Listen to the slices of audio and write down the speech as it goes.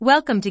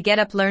Welcome to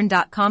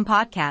GetUpLearn.com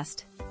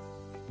podcast.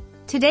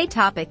 Today's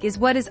topic is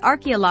what is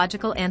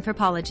archaeological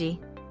anthropology?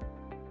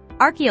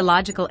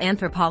 Archaeological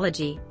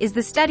anthropology is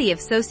the study of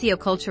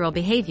sociocultural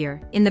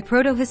behavior in the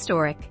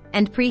protohistoric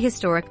and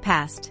prehistoric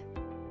past.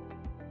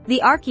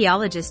 The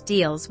archaeologist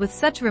deals with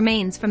such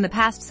remains from the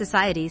past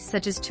societies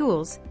such as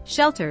tools,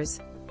 shelters,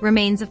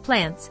 remains of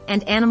plants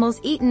and animals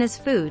eaten as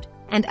food,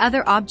 and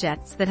other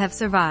objects that have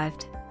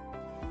survived.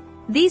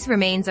 These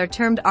remains are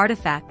termed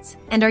artifacts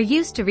and are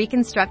used to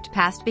reconstruct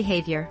past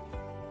behavior.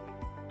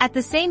 At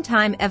the same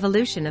time,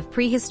 evolution of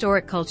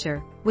prehistoric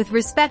culture, with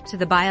respect to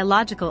the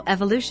biological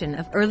evolution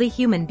of early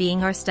human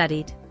being, are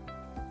studied.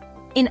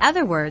 In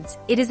other words,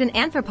 it is an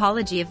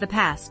anthropology of the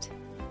past.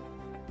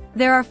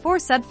 There are 4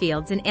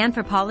 subfields in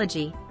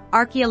anthropology: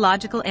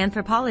 archaeological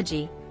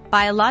anthropology,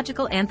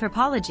 biological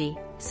anthropology,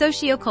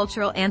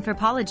 sociocultural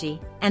anthropology,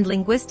 and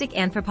linguistic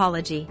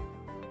anthropology.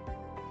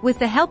 With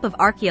the help of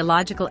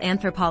archaeological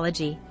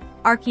anthropology,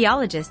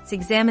 archaeologists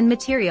examine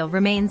material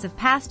remains of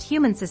past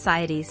human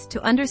societies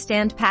to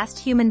understand past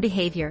human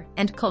behavior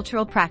and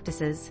cultural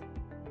practices.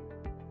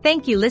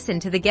 Thank you. Listen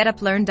to the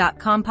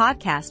GetUpLearn.com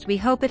podcast. We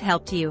hope it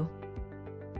helped you.